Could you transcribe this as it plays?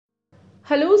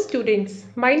Hello students,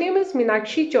 my name is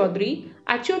Meenakshi Chaudhary,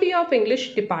 HOD of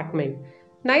English Department.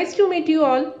 Nice to meet you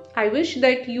all. I wish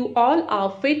that you all are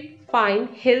fit, fine,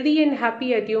 healthy and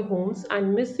happy at your homes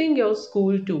and missing your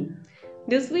school too.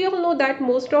 This we all know that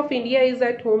most of India is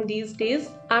at home these days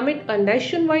amid a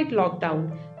nationwide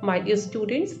lockdown. My dear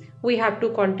students, we have to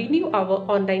continue our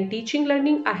online teaching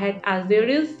learning ahead as there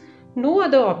is no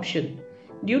other option.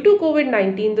 Due to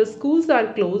COVID-19, the schools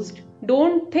are closed.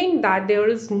 Don't think that there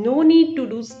is no need to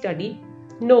do study.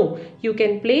 No, you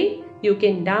can play, you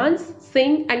can dance,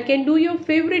 sing, and can do your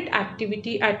favorite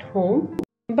activity at home.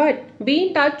 But be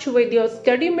in touch with your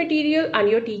study material and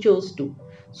your teachers too.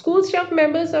 School staff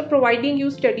members are providing you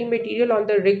study material on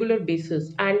the regular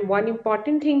basis. And one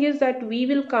important thing is that we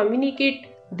will communicate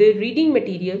the reading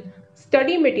material,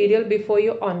 study material before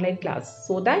your online class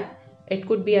so that it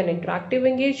could be an interactive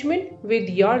engagement with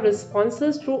your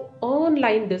responses through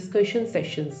online discussion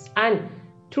sessions and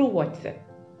through WhatsApp.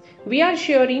 We are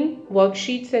sharing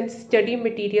worksheets and study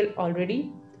material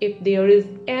already. If there is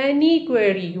any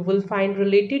query you will find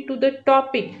related to the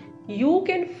topic, you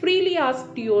can freely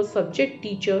ask to your subject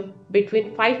teacher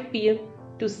between 5 pm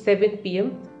to 7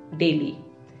 pm daily.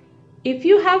 If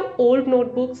you have old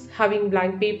notebooks having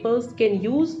blank papers can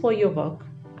use for your work,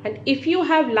 and if you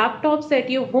have laptops at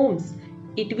your homes,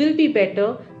 it will be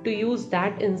better to use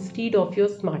that instead of your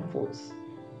smartphones.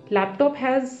 Laptop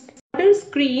has a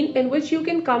screen in which you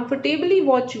can comfortably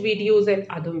watch videos and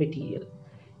other material.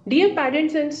 Dear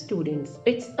parents and students,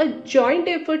 it's a joint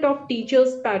effort of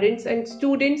teachers, parents and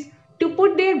students to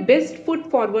put their best foot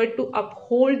forward to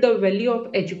uphold the value of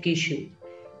education.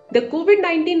 The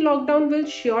COVID-19 lockdown will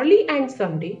surely end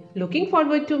someday. Looking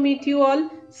forward to meet you all.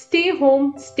 Stay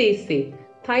home, stay safe.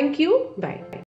 Thank you. Bye.